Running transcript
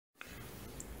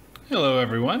Hello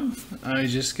everyone, I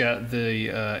just got the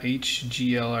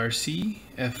HGLRC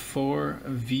F4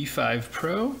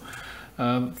 V5PRO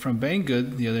from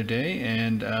Banggood the other day,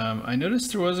 and I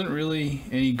noticed there wasn't really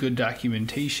any good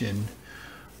documentation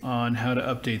on how to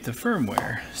update the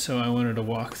firmware, so I wanted to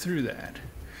walk through that.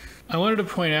 I wanted to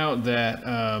point out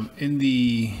that in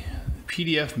the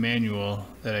PDF manual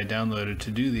that I downloaded to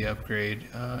do the upgrade,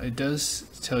 it does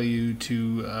tell you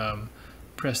to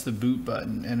press the boot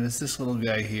button, and it's this little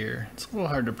guy here. It's a little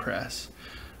hard to press,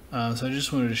 so I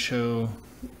just wanted to show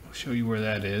you where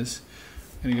that is.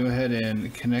 I'm going to go ahead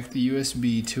and connect the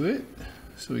USB to it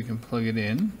so we can plug it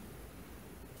in.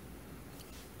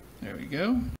 There we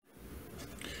go.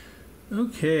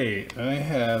 Okay, I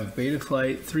have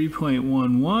Betaflight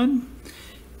 3.11,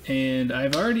 and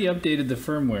I've already updated the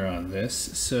firmware on this.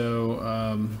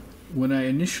 So when I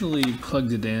initially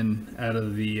plugged it in out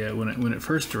of the when it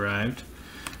first arrived,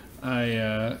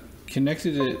 I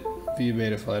connected it via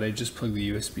Betaflight. I just plugged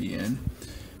the USB in.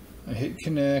 I hit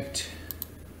connect,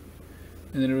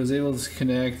 and then it was able to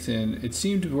connect, and it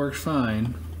seemed to work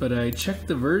fine, but I checked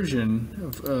the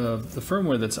version of the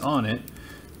firmware that's on it.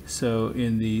 So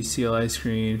in the CLI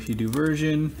screen, if you do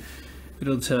version,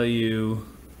 it'll tell you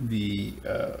the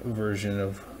version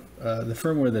of the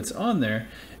firmware that's on there.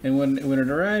 And when it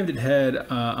arrived, it had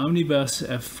Omnibus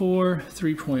F4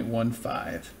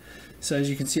 3.15. So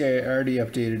as you can see, I already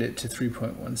updated it to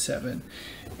 3.17.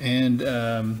 And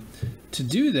to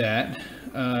do that,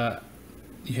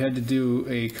 you had to do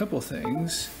a couple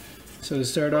things. So to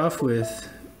start off with,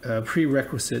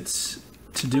 prerequisites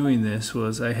to doing this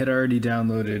was I had already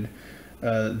downloaded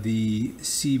the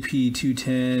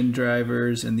CP210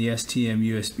 drivers and the STM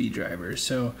USB drivers.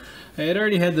 So I had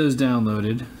already had those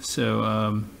downloaded.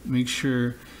 So make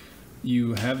sure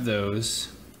you have those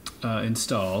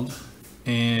installed.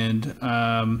 And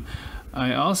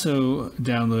I also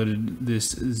downloaded this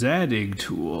Zadig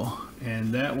tool,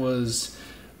 and that was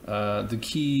the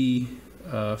key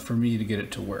for me to get it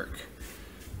to work.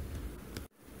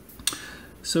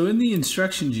 So in the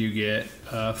instructions you get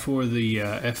for the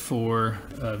F4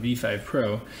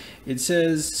 V5PRO, it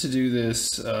says to do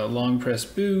this long press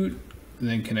boot and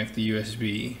then connect the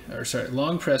USB, or sorry,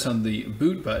 long press on the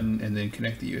boot button and then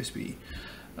connect the USB.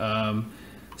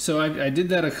 So I did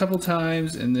that a couple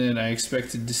times, and then I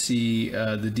expected to see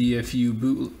the DFU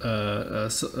boot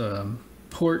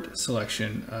port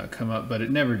selection come up, but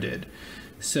it never did.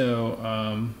 So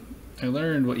I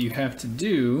learned what you have to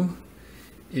do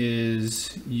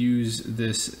is use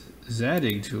this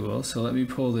Zadig tool. So let me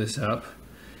pull this up,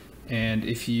 and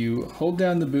if you hold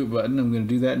down the boot button, I'm going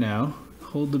to do that now,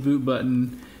 hold the boot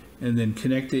button and then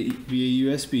connect it via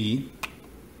USB.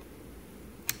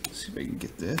 Let's see if I can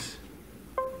get this.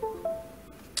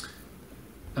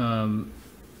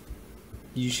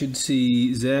 You should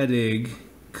see Zadig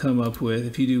come up with,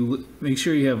 if you do, make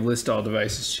sure you have list all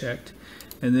devices checked,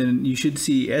 and then you should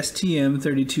see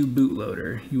STM32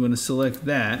 bootloader. You want to select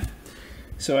that.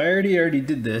 So I already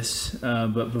did this,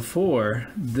 but before,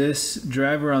 this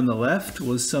driver on the left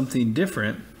was something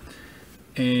different,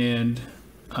 and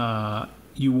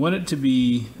you want it to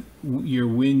be your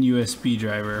Win USB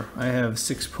driver. I have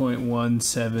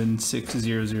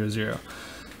 6.17600.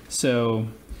 So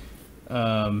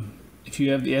if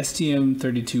you have the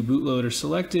STM32 bootloader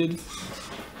selected,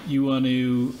 you want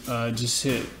to just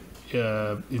hit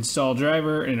install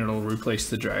driver, and it'll replace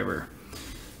the driver.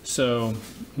 So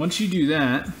once you do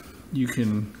that, you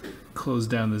can close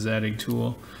down the Zadig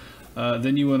tool.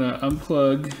 Then you want to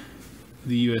unplug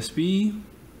the USB,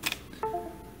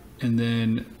 and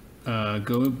then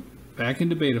go back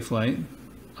into Betaflight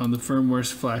on the firmware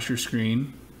flasher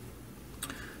screen.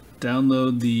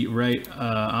 Download the right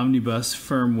Omnibus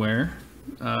firmware.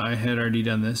 I had already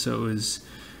done this, so it was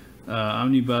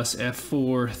Omnibus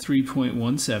F4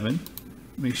 3.17.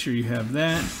 Make sure you have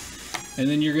that, and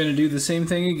then you're going to do the same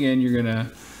thing again. You're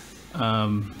going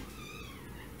to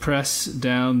press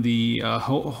down the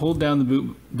hold down the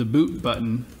boot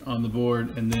button on the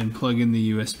board, and then plug in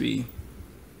the USB.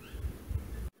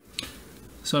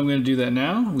 So I'm going to do that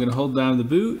now. I'm going to hold down the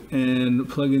boot and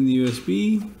plug in the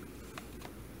USB.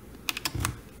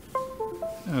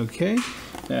 Okay,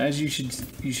 now as you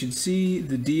should see,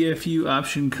 the DFU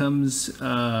option comes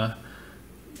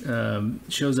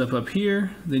shows up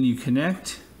here. Then you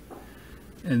connect,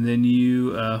 and then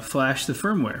you flash the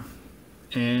firmware,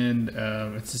 and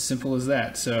it's as simple as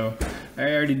that. So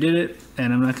I already did it,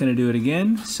 and I'm not going to do it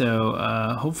again. So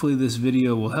hopefully this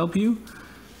video will help you.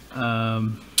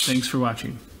 Thanks for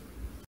watching.